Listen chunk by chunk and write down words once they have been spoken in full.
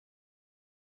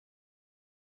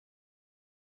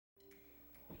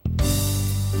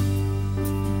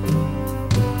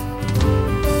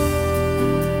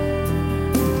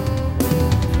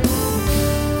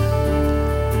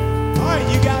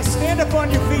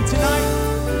me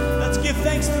tonight? Let's give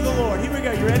thanks to the Lord. Here we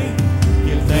go. You ready?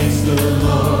 Give thanks to the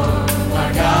Lord,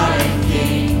 our God and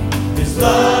King. His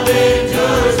love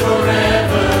endures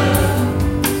forever.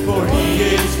 For He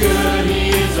is good, He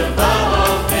is above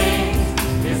all things.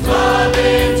 His love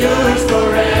endures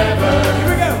forever. Here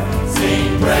we go.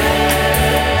 Sing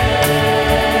praise,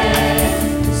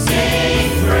 sing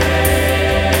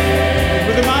praise.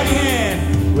 With a mighty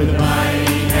hand. With a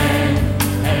mighty hand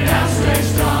and an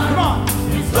outstretched arm. Come on.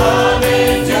 His love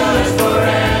endures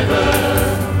forever.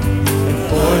 And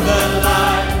for the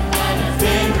life that has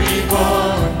been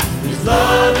reborn, His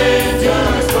love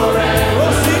endures forever.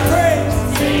 We'll sing praise.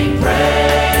 Sing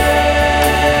praise,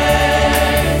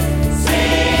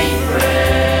 sing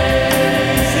praise,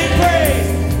 Sing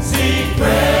praise. sing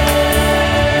praise,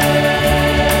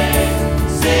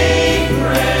 sing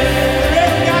praise.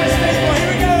 Forever God is faithful. Here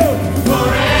we go.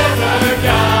 Forever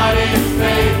God is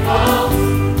faithful.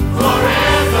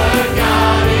 Forever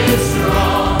God is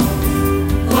strong.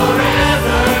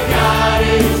 Forever God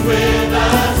is with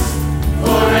us.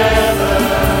 Forever.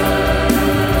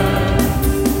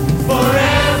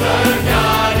 Forever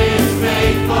God is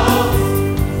faithful.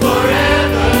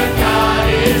 Forever God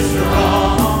is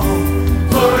strong.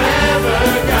 Forever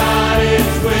God is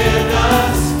with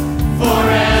us.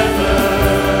 Forever.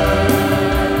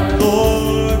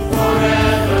 Lord,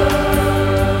 Forever.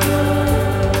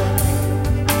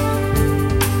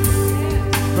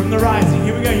 from the rising.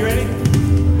 Here we go. You ready?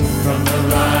 From the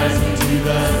rising to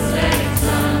the setting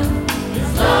sun, His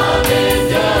love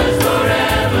endures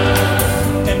forever.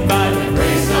 And by the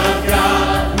Grace of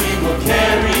God, we will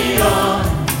carry on.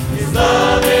 His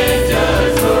love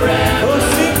endures forever. we'll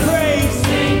sing praise.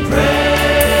 Sing praise,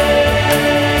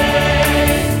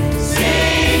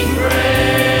 sing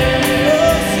praise,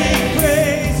 We'll sing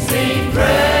praise. sing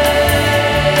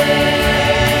praise,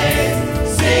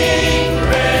 sing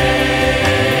praise.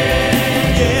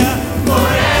 Yeah.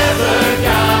 Forever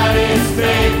God is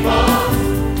faithful.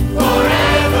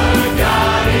 Forever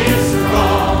God is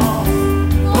strong.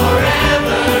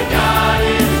 Forever God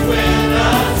is with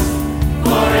us.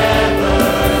 Forever.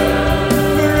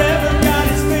 Forever God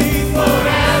is faithful.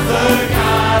 Forever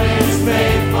God is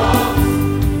faithful.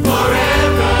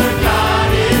 Forever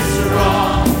God is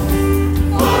strong.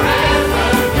 Forever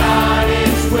God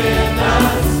is with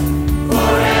us.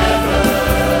 Forever.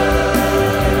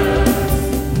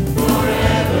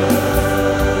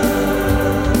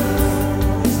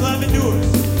 His love endures.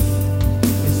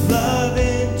 His love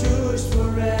endures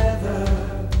forever.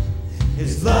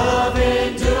 His love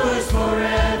endures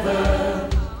forever.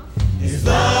 His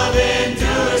love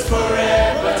endures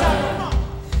forever. Come on.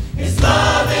 His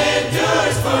love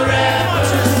endures Come on, forever.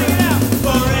 church, sing it out.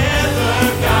 Forever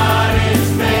God is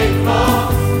faithful.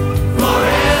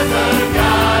 Forever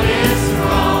God is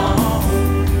strong.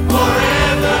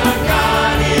 Forever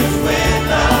God is with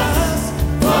us.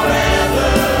 Forever.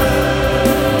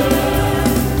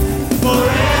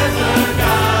 Forever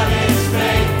God is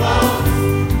faithful.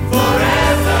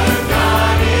 Forever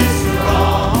God is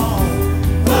strong.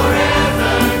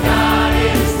 Forever God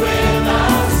is with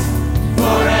us.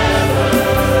 Forever.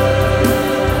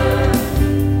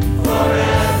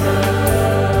 Forever.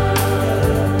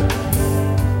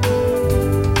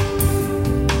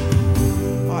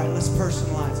 All right, let's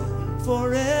personalize it.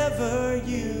 Forever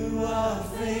you are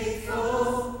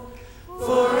Faithful.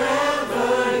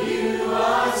 Forever you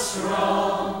are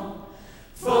strong.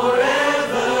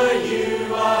 Forever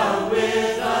you are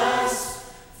with us.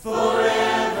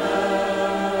 Forever.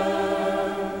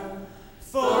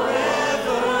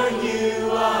 Forever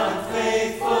you are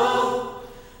faithful.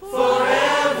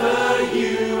 Forever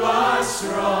you are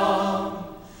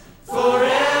strong.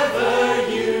 Forever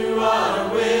you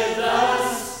are with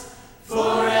us.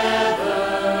 Forever.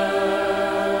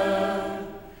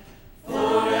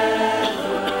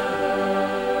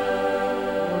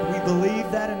 Lord, we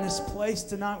believe that in this place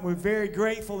tonight. We're very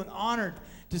grateful and honored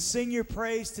to sing your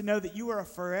praise, to know that you are a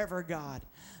forever God.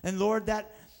 And Lord,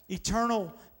 that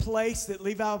eternal place that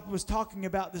Levi was talking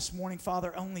about this morning,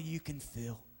 Father, only you can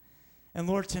fill. And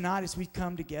Lord, tonight as we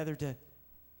come together to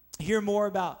hear more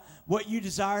about what you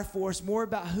desire for us, more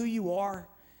about who you are,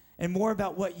 and more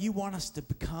about what you want us to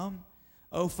become,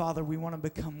 oh, Father, we want to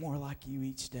become more like you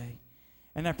each day.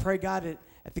 And I pray, God,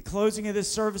 at the closing of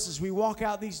this service, as we walk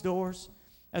out these doors,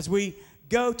 as we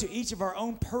go to each of our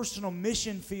own personal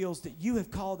mission fields that you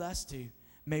have called us to,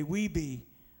 may we be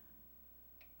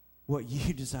what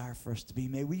you desire for us to be.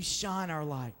 May we shine our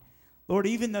light. Lord,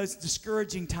 even those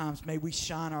discouraging times, may we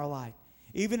shine our light.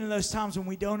 Even in those times when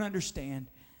we don't understand,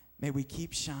 may we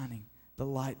keep shining the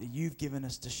light that you've given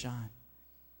us to shine,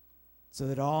 so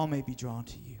that all may be drawn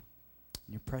to you.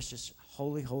 In your precious,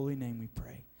 holy, holy name we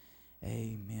pray.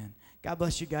 Amen. God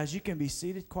bless you guys. You can be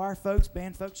seated. Choir folks,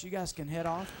 band folks, you guys can head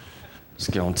off.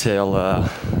 Just going to tell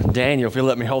Daniel, if he'll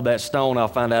let me hold that stone, I'll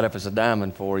find out if it's a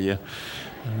diamond for you.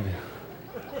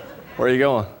 Where are you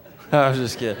going? I was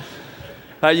just kidding.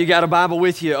 You got a Bible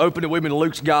with you? Open it with me to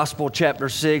Luke's Gospel, chapter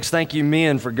 6. Thank you,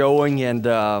 men, for going and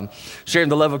sharing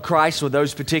the love of Christ with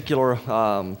those particular,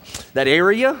 that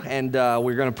area. And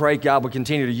we're going to pray God will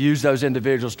continue to use those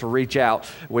individuals to reach out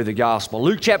with the gospel.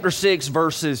 Luke chapter 6,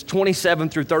 verses 27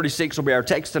 through 36 will be our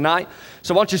text tonight.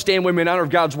 So why don't you stand with me in honor of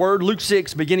God's word. Luke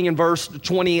 6, beginning in verse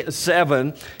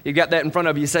 27. You got that in front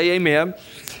of you. Say amen.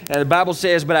 And the Bible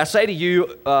says, "But I say to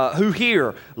you who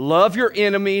hear, love your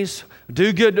enemies,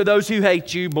 do good to those who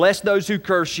hate you, bless those who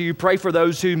curse you, pray for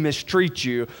those who mistreat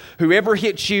you. Whoever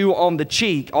hits you on the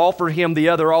cheek, offer him the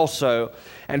other also.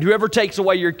 And whoever takes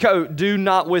away your coat, do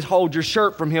not withhold your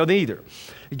shirt from him either.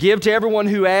 Give to everyone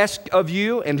who asks of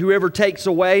you, and whoever takes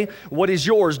away what is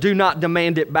yours, do not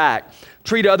demand it back.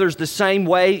 Treat others the same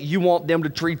way you want them to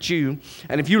treat you.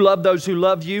 And if you love those who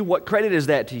love you, what credit is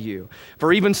that to you?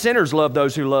 For even sinners love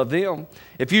those who love them.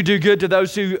 If you do good to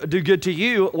those who do good to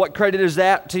you, what credit is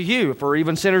that to you? For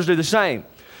even sinners do the same.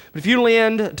 But if you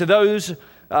lend to those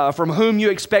from whom you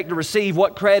expect to receive,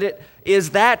 what credit is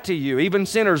that to you? Even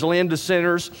sinners lend to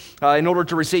sinners in order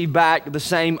to receive back the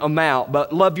same amount.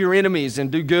 But love your enemies and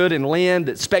do good and lend,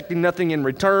 expecting nothing in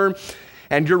return.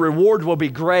 And your reward will be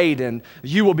great, and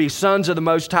you will be sons of the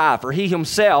Most High. For he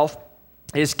himself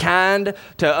is kind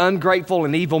to ungrateful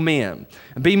and evil men.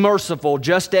 Be merciful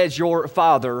just as your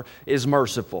Father is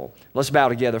merciful." Let's bow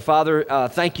together. Father,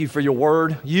 thank you for your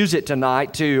word. Use it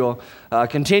tonight to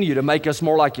continue to make us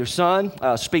more like your Son.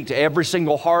 Speak to every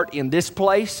single heart in this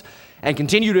place. And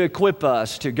continue to equip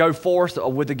us to go forth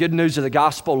with the good news of the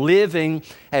gospel, living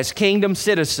as kingdom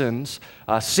citizens,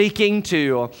 seeking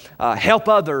to help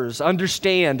others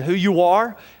understand who you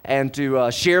are and to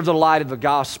share the light of the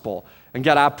gospel. And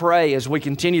God, I pray as we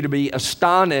continue to be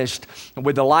astonished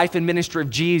with the life and ministry of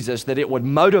Jesus, that it would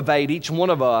motivate each one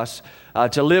of us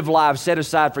to live lives set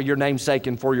aside for your name's sake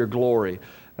and for your glory.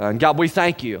 And God, we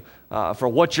thank you for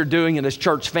what you're doing in this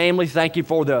church family. Thank you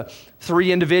for the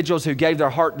 3 individuals who gave their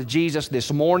heart to Jesus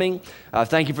this morning.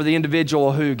 Thank you for the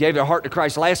individual who gave their heart to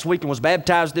Christ last week and was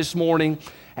baptized this morning.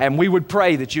 And we would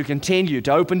pray that you continue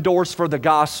to open doors for the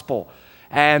gospel.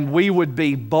 And we would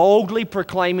be boldly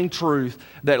proclaiming truth,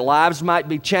 that lives might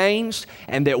be changed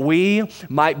and that we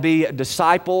might be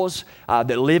disciples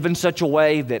that live in such a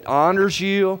way that honors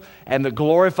you and that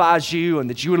glorifies you, and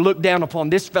that you would look down upon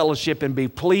this fellowship and be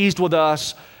pleased with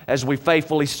us as we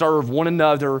faithfully serve one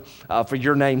another for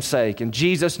your name's sake. In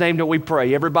Jesus' name that we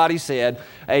pray. Everybody said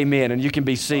amen, and you can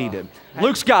be seated.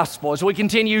 Luke's Gospel, as we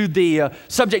continue the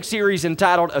subject series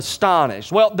entitled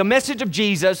Astonished. Well, the message of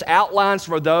Jesus outlines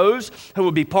for those who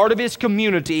would be part of his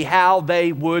community how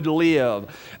they would live.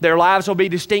 Their lives will be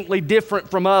distinctly different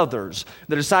from others.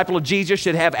 The disciple of Jesus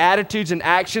should have attitudes and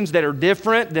actions that are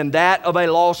different than that of a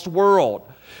lost world.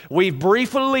 We've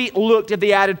briefly looked at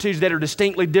the attitudes that are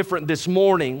distinctly different this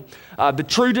morning. The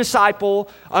true disciple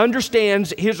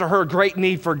understands his or her great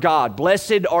need for God.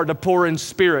 Blessed are the poor in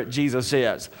spirit, Jesus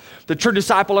says. The true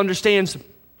disciple understands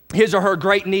his or her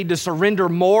great need to surrender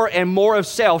more and more of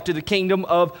self to the kingdom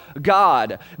of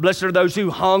God. Blessed are those who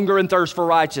hunger and thirst for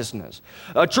righteousness.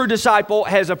 A true disciple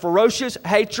has a ferocious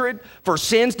hatred for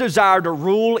sin's desire to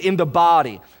rule in the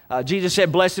body. Jesus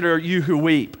said, "Blessed are you who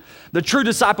weep." The true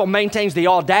disciple maintains the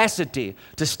audacity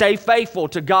to stay faithful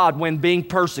to God when being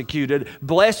persecuted.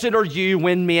 Blessed are you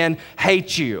when men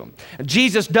hate you.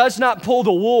 Jesus does not pull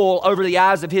the wool over the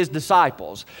eyes of his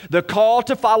disciples. The call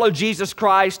to follow Jesus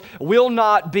Christ will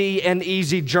not be an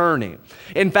easy journey.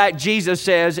 In fact, Jesus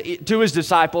says to his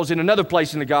disciples in another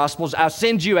place in the Gospels, "I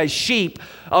send you as sheep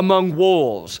among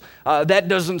wolves." That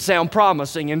doesn't sound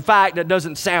promising. In fact, it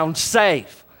doesn't sound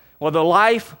safe. Well, the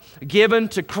life given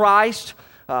to Christ,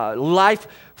 life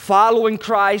following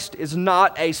Christ is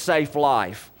not a safe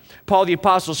life. Paul the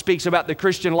Apostle speaks about the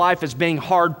Christian life as being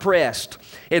hard-pressed.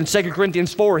 In 2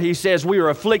 Corinthians 4, he says, "We are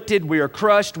afflicted, we are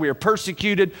crushed, we are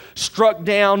persecuted, struck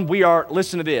down, we are,"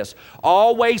 listen to this,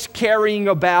 "always carrying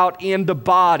about in the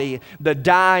body the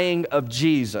dying of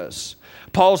Jesus."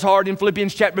 Paul's heart in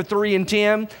Philippians chapter 3 and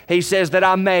 10, he says that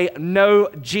I may know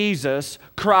Jesus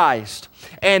Christ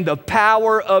and the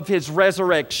power of his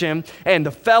resurrection and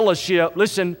the fellowship,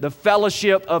 listen, the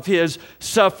fellowship of his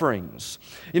sufferings.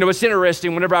 You know, it's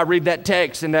interesting whenever I read that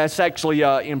text, and that's actually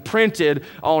imprinted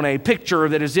on a picture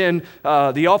that is in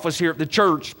the office here at the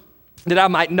church. that I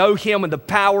might know him and the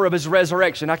power of his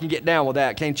resurrection. I can get down with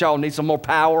that. Can't y'all need some more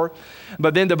power?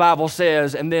 But then the Bible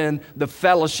says, and then the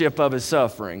fellowship of his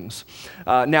sufferings.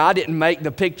 Now, I didn't make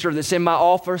the picture that's in my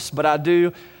office, but I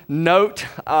do note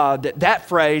that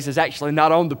phrase is actually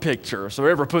not on the picture. So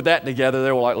whoever put that together,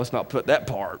 they were like, let's not put that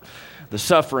part, the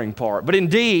suffering part. But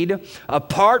indeed,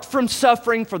 apart from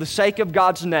suffering for the sake of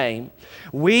God's name,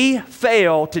 we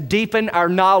fail to deepen our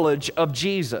knowledge of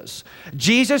Jesus.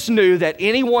 Jesus knew that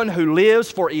anyone who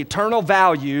lives for eternal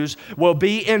values will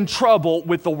be in trouble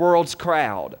with the world's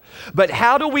crowd. But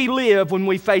how do we live when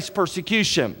we face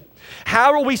persecution?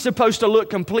 How are we supposed to look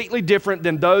completely different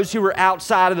than those who are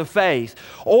outside of the faith?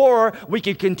 Or we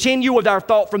could continue with our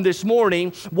thought from this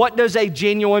morning, what does a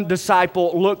genuine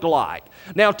disciple look like?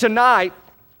 Now tonight,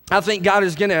 I think God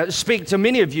is going to speak to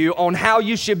many of you on how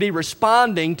you should be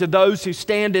responding to those who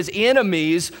stand as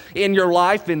enemies in your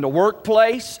life in the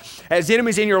workplace, as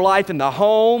enemies in your life in the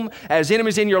home, as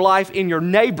enemies in your life in your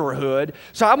neighborhood.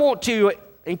 So I want to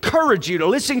encourage you to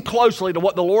listen closely to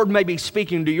what the Lord may be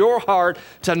speaking to your heart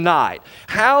tonight.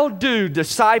 How do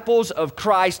disciples of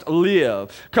Christ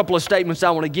live? A couple of statements I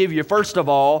want to give you. First of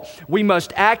all, we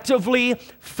must actively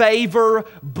favor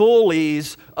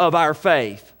bullies of our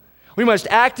faith. We must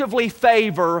actively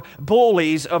favor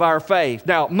bullies of our faith.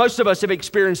 Now, most of us have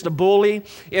experienced a bully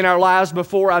in our lives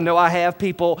before. I know I have,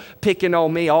 people picking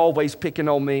on me, always picking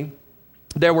on me.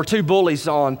 There were two bullies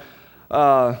on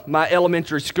my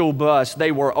elementary school bus.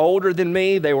 They were older than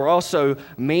me. They were also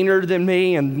meaner than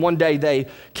me. And one day they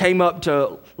came up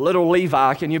to little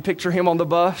Levi. Can you picture him on the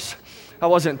bus? I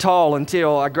wasn't tall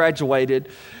until I graduated.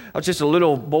 I was just a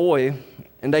little boy.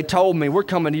 And they told me, we're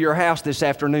coming to your house this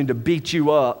afternoon to beat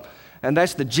you up. And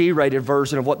that's the G-rated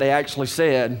version of what they actually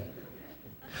said.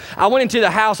 I went into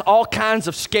the house all kinds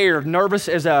of scared, nervous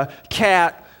as a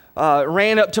cat.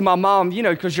 Ran up to my mom,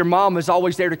 because your mom is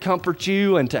always there to comfort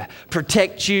you and to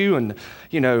protect you and,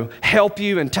 help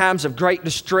you in times of great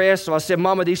distress. So I said,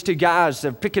 Mama, these two guys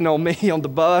are picking on me on the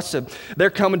bus, and they're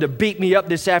coming to beat me up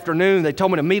this afternoon. They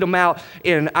told me to meet them out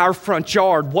in our front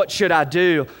yard. What should I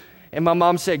do? And my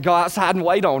mom said, go outside and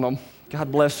wait on them.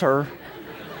 God bless her.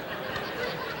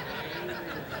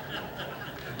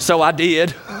 So I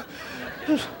did.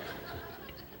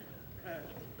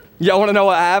 Y'all want to know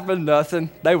what happened? Nothing.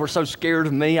 They were so scared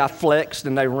of me, I flexed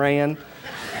and they ran.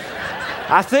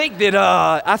 I think they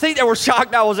were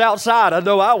shocked I was outside. I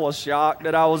know I was shocked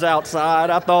that I was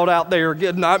outside. I thought out there,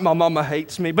 good night, my mama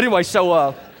hates me. But anyway,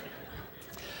 so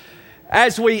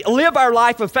as we live our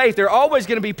life of faith, there are always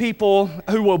going to be people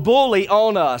who will bully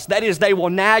on us. That is, they will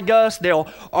nag us, they'll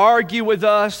argue with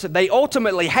us, they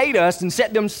ultimately hate us and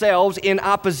set themselves in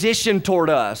opposition toward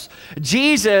us.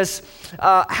 Jesus,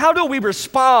 how do we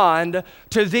respond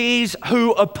to these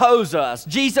who oppose us?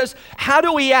 Jesus, how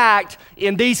do we act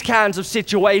in these kinds of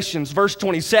situations? Verse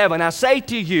 27, I say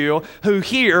to you who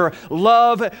hear,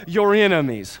 love your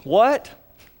enemies. What?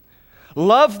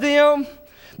 Love them?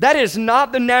 That is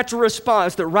not the natural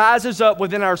response that rises up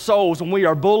within our souls when we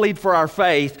are bullied for our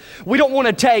faith. We don't want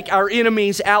to take our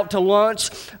enemies out to lunch.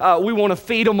 We want to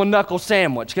feed them a knuckle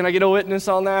sandwich. Can I get a witness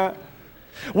on that?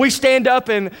 We stand up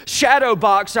and shadow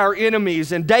box our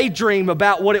enemies and daydream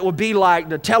about what it would be like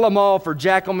to tell them off or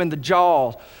jack them in the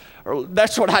jaw. Or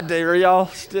that's what I do. Are y'all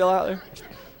still out there?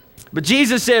 But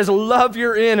Jesus says, love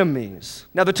your enemies.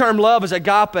 Now, the term love is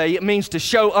agape. It means to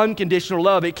show unconditional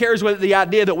love. It carries with it the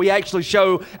idea that we actually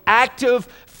show active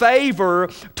favor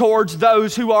towards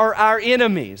those who are our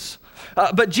enemies.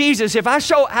 But Jesus, if I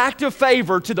show active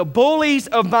favor to the bullies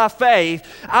of my faith,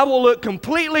 I will look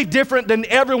completely different than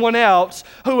everyone else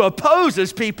who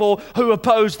opposes people who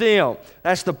oppose them.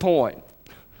 That's the point.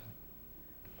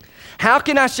 How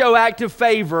can I show active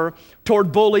favor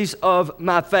toward bullies of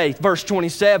my faith? Verse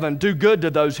 27, do good to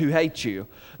those who hate you.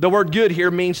 The word good here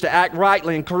means to act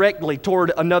rightly and correctly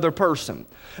toward another person.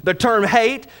 The term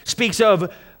hate speaks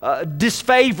of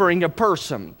disfavoring a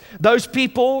person. Those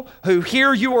people who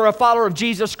hear you are a follower of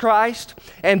Jesus Christ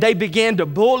and they begin to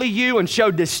bully you and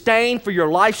show disdain for your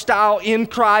lifestyle in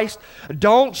Christ,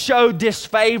 don't show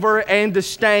disfavor and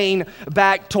disdain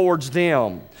back towards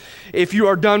them. If you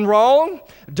are done wrong,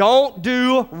 don't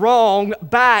do wrong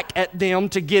back at them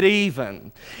to get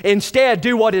even. Instead,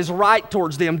 do what is right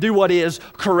towards them. Do what is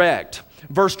correct.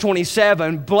 Verse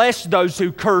 27, bless those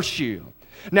who curse you.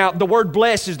 Now, the word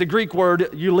bless is the Greek word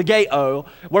eulogeo,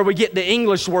 where we get the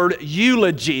English word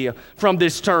eulogy from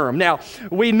this term. Now,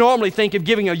 we normally think of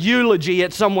giving a eulogy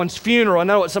at someone's funeral. I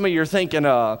know what some of you are thinking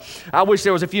of. I wish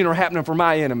there was a funeral happening for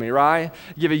my enemy, right?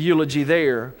 Give a eulogy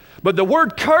there. But the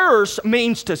word curse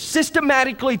means to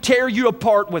systematically tear you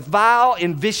apart with vile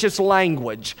and vicious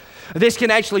language. This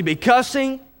can actually be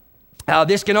cussing.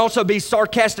 This can also be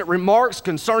sarcastic remarks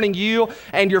concerning you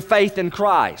and your faith in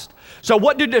Christ. So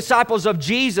what do disciples of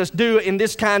Jesus do in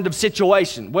this kind of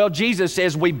situation? Well, Jesus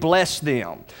says we bless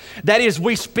them. That is,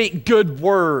 we speak good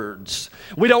words.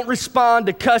 We don't respond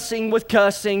to cussing with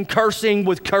cussing, cursing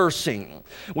with cursing.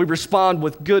 We respond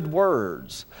with good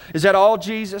words. Is that all,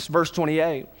 Jesus? Verse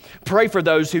 28. Pray for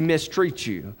those who mistreat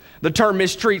you. The term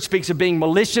mistreat speaks of being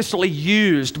maliciously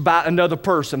used by another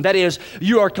person. That is,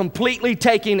 you are completely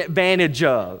taken advantage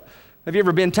of. Have you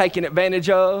ever been taken advantage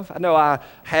of? I know I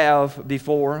have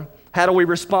before. How do we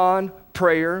respond?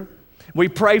 Prayer. We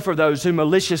pray for those who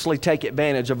maliciously take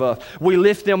advantage of us. We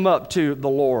lift them up to the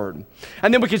Lord.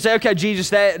 And then we can say, okay, Jesus,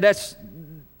 that's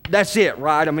it,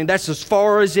 right? I mean, that's as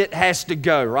far as it has to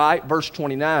go, right? Verse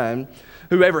 29,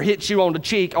 whoever hits you on the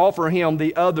cheek, offer him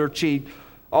the other cheek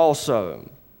also.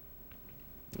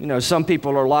 You know, some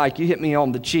people are like, you hit me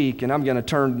on the cheek and I'm going to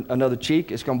turn another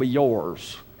cheek, it's going to be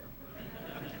yours.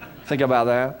 Think about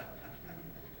that.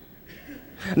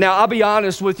 Now, I'll be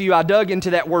honest with you, I dug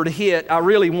into that word hit. I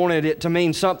really wanted it to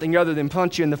mean something other than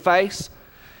punch you in the face.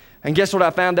 And guess what I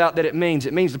found out that it means?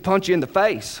 It means to punch you in the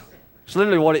face. It's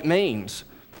literally what it means.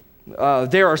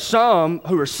 There are some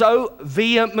who are so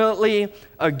vehemently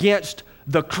against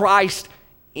the Christ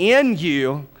in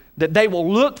you that they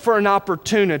will look for an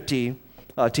opportunity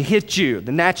to hit you.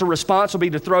 The natural response will be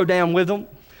to throw down with them.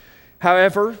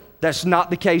 However, that's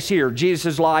not the case here.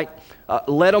 Jesus is like,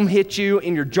 let them hit you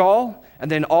in your jaw and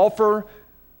then offer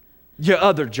your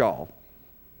other jaw.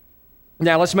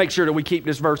 Now, let's make sure that we keep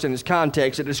this verse in its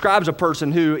context. It describes a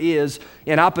person who is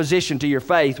in opposition to your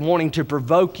faith, wanting to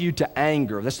provoke you to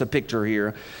anger. That's the picture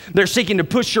here. They're seeking to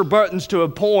push your buttons to a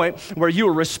point where you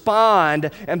will respond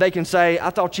and they can say,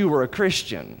 I thought you were a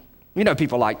Christian. You know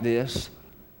people like this.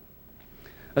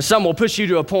 Some will push you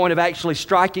to a point of actually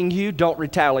striking you. Don't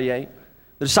retaliate.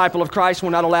 The disciple of Christ will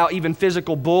not allow even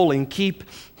physical bullying keep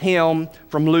him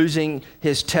from losing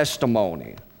his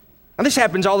testimony. And this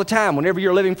happens all the time. Whenever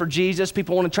you're living for Jesus,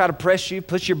 people want to try to press you,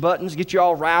 push your buttons, get you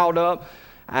all riled up.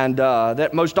 And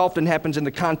that most often happens in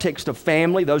the context of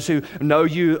family, those who know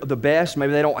you the best.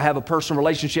 Maybe they don't have a personal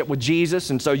relationship with Jesus,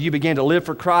 and so you begin to live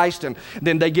for Christ, and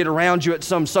then they get around you at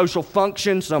some social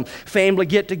function, some family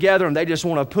get-together, and they just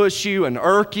want to push you and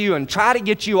irk you and try to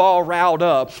get you all riled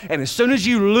up. And as soon as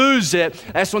you lose it,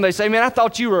 that's when they say, man, I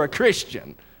thought you were a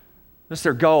Christian. That's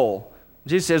their goal.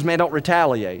 Jesus says, man, don't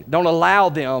retaliate. Don't allow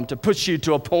them to push you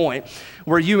to a point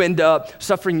where you end up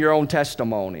suffering your own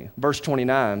testimony. Verse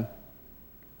 29.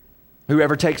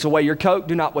 Whoever takes away your coat,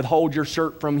 do not withhold your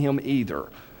shirt from him either.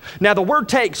 Now, the word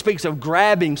take speaks of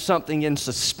grabbing something in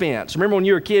suspense. Remember when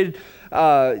you were a kid,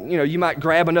 you might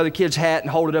grab another kid's hat and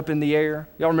hold it up in the air.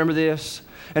 Y'all remember this?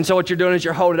 And so what you're doing is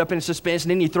you're holding it up in suspense,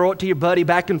 and then you throw it to your buddy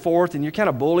back and forth, and you're kind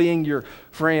of bullying your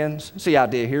friends. See the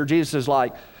idea here? Jesus is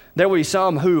like, there will be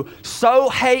some who so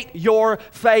hate your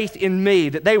faith in me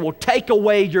that they will take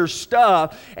away your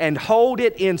stuff and hold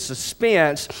it in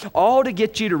suspense, all to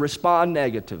get you to respond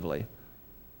negatively.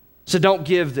 So don't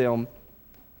give them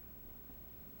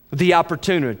the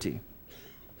opportunity.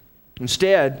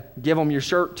 Instead, give them your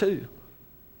shirt too.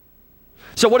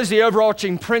 So what is the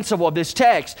overarching principle of this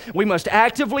text? We must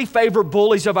actively favor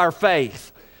bullies of our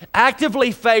faith.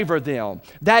 Actively favor them.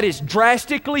 That is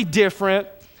drastically different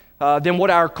than what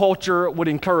our culture would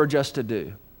encourage us to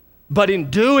do. But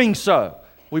in doing so,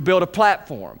 we build a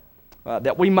platform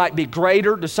that we might be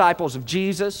greater disciples of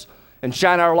Jesus and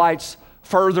shine our lights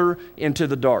further into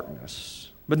the darkness.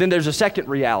 But then there's a second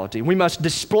reality. We must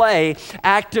display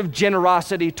active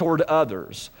generosity toward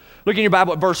others. Look in your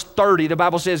Bible at verse 30. The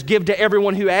Bible says, give to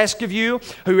everyone who asks of you.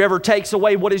 Whoever takes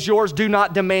away what is yours, do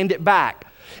not demand it back.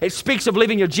 It speaks of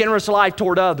living a generous life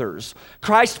toward others.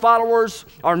 Christ followers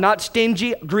are not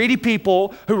stingy, greedy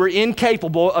people who are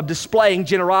incapable of displaying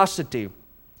generosity.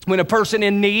 When a person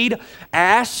in need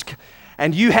asks,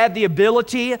 and you have the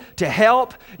ability to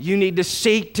help, you need to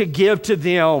seek to give to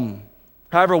them.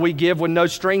 However, we give with no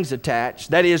strings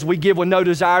attached. That is, we give with no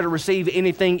desire to receive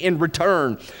anything in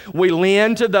return. We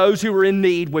lend to those who are in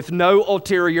need with no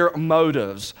ulterior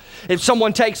motives. If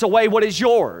someone takes away what is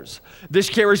yours, this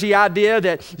carries the idea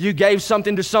that you gave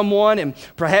something to someone and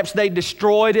perhaps they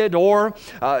destroyed it, or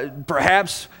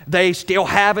perhaps they still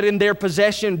have it in their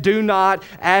possession. Do not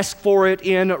ask for it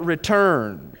in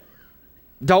return.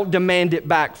 Don't demand it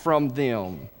back from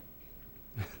them.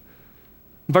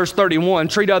 Verse 31,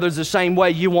 treat others the same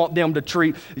way you want them to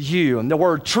treat you. And the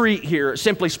word treat here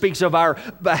simply speaks of our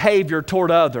behavior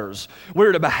toward others.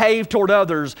 We're to behave toward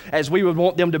others as we would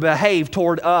want them to behave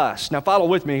toward us. Now follow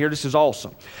with me here, this is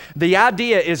awesome. The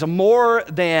idea is more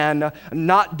than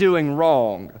not doing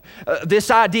wrong. This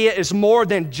idea is more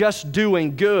than just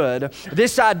doing good.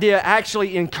 This idea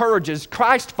actually encourages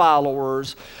Christ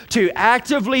followers to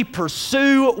actively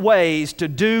pursue ways to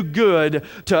do good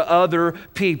to other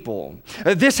people.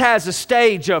 This has a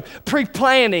stage of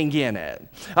pre-planning in it.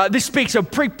 This speaks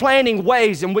of pre-planning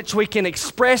ways in which we can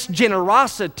express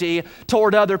generosity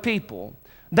toward other people.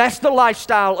 That's the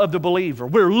lifestyle of the believer.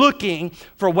 We're looking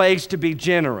for ways to be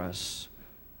generous.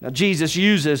 Now, Jesus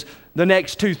uses the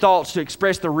next two thoughts to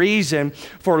express the reason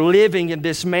for living in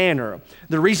this manner.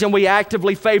 The reason we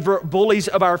actively favor bullies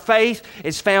of our faith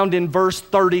is found in verse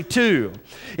 32.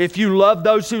 If you love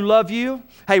those who love you,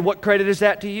 hey, what credit is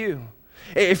that to you?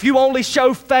 If you only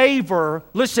show favor,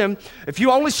 listen, if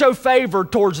you only show favor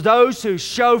towards those who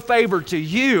show favor to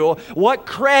you, what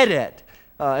credit?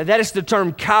 That is the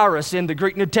term charis in the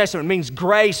Greek New Testament. It means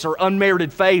grace or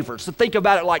unmerited favor. So think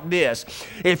about it like this.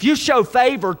 If you show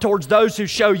favor towards those who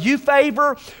show you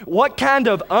favor, what kind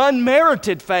of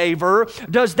unmerited favor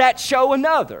does that show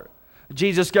another?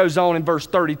 Jesus goes on in verse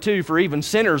 32, for even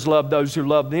sinners love those who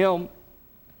love them.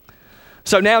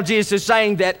 So now Jesus is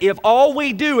saying that if all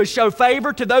we do is show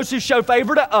favor to those who show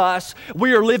favor to us,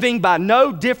 we are living by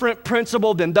no different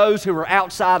principle than those who are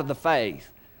outside of the faith.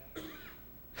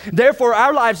 Therefore,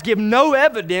 our lives give no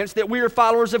evidence that we are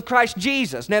followers of Christ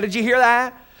Jesus. Now, did you hear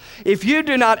that? If you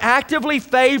do not actively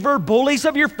favor bullies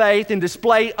of your faith and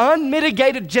display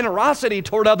unmitigated generosity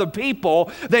toward other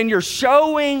people, then you're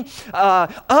showing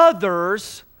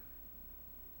others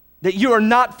that you are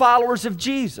not followers of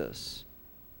Jesus.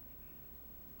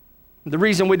 The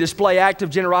reason we display active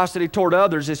generosity toward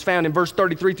others is found in verse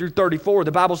 33 through 34.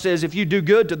 The Bible says, if you do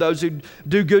good to those who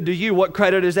do good to you, what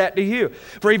credit is that to you?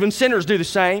 For even sinners do the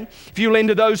same. If you lend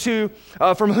to those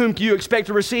from whom you expect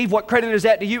to receive, what credit is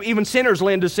that to you? Even sinners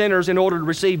lend to sinners in order to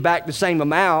receive back the same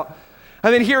amount.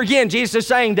 And then here again, Jesus is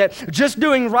saying that just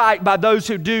doing right by those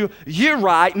who do you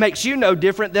right makes you no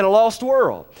different than a lost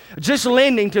world. Just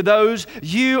lending to those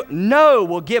you know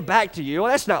will give back to you, well,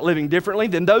 that's not living differently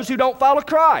than those who don't follow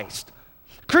Christ.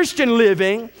 Christian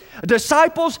living,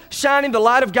 disciples shining the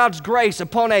light of God's grace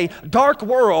upon a dark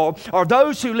world, are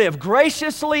those who live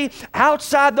graciously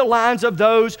outside the lines of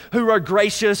those who are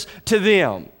gracious to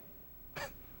them.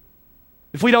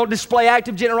 If we don't display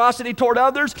active generosity toward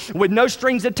others with no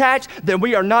strings attached, then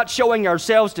we are not showing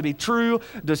ourselves to be true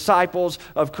disciples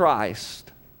of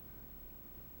Christ.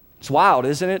 It's wild,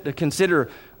 isn't it, to consider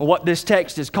what this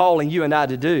text is calling you and I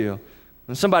to do.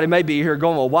 And somebody may be here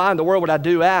going, well, why in the world would I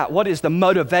do that? What is the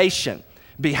motivation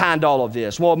behind all of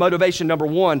this? Well, motivation number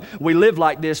one, we live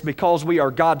like this because we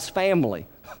are God's family.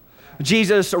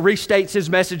 Jesus restates his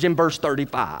message in verse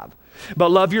 35.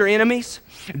 But love your enemies,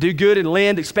 do good and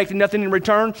lend, expecting nothing in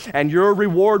return, and your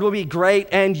reward will be great,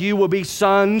 and you will be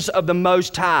sons of the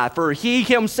Most High. For he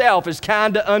himself is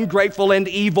kind to ungrateful and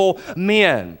evil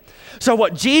men. So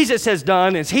what Jesus has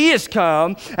done is he has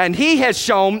come and he has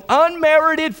shown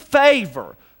unmerited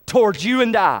favor towards you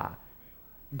and I.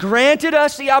 Granted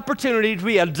us the opportunity to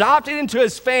be adopted into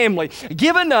his family,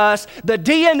 given us the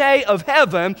DNA of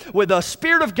heaven with the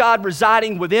Spirit of God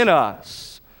residing within us.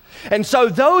 And so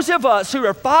those of us who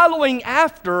are following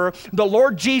after the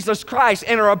Lord Jesus Christ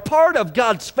and are a part of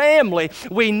God's family,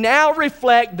 we now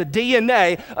reflect the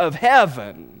DNA of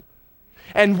heaven.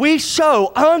 And we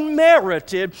show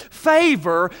unmerited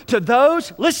favor to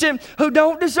those, listen, who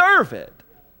don't deserve it.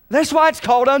 That's why it's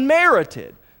called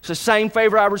unmerited. It's the same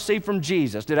favor I received from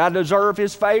Jesus. Did I deserve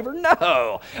his favor?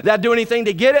 No. Did I do anything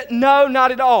to get it? No,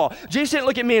 not at all. Jesus didn't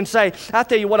look at me and say, I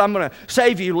tell you what, I'm going to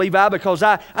save you, Levi, because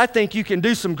I think you can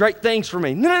do some great things for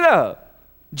me. No.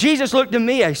 Jesus looked at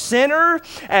me, a sinner,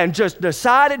 and just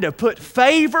decided to put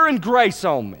favor and grace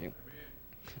on me.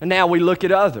 And now we look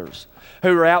at others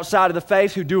who are outside of the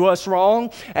faith, who do us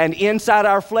wrong, and inside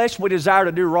our flesh, we desire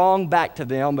to do wrong back to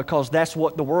them because that's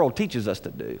what the world teaches us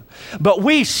to do. But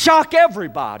we shock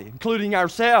everybody, including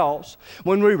ourselves,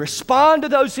 when we respond to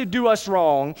those who do us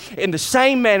wrong in the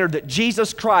same manner that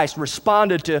Jesus Christ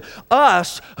responded to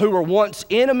us who were once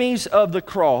enemies of the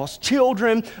cross,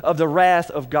 children of the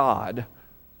wrath of God.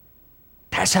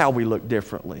 That's how we look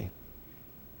differently.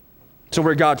 So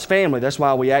we're God's family. That's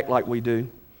why we act like we do.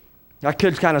 I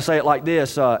could kind of say it like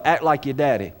this, act like your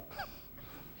daddy.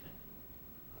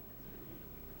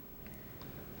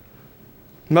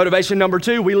 Motivation number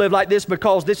 2, we live like this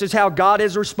because this is how God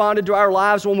has responded to our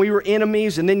lives when we were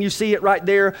enemies. And then you see it right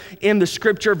there in the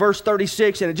scripture, verse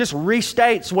 36, and it just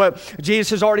restates what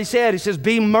Jesus has already said. He says,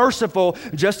 be merciful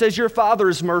just as your Father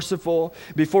is merciful.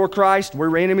 Before Christ, we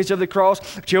were enemies of the cross,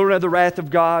 children of the wrath of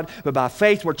God, but by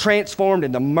faith we're transformed,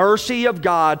 and the mercy of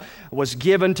God was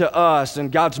given to us. And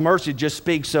God's mercy just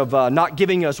speaks of not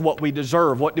giving us what we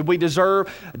deserve. What did we deserve?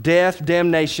 Death,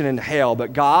 damnation, and hell.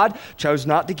 But God chose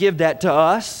not to give that to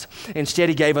us. Instead,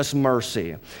 He gave us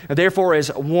mercy. And therefore,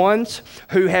 as ones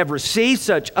who have received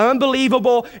such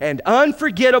unbelievable and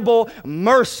unforgettable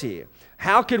mercy,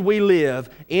 how could we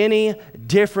live any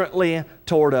differently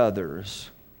toward others?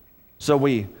 So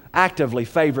we actively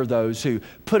favor those who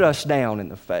put us down in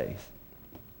the faith.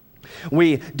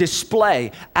 We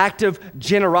display active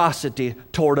generosity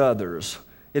toward others.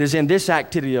 It is in this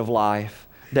activity of life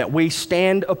that we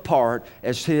stand apart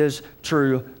as His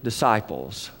true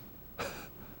disciples.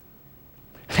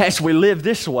 As we live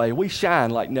this way, we shine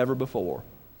like never before.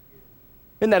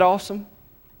 Isn't that awesome?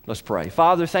 Let's pray.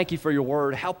 Father, thank you for your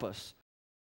word. Help us.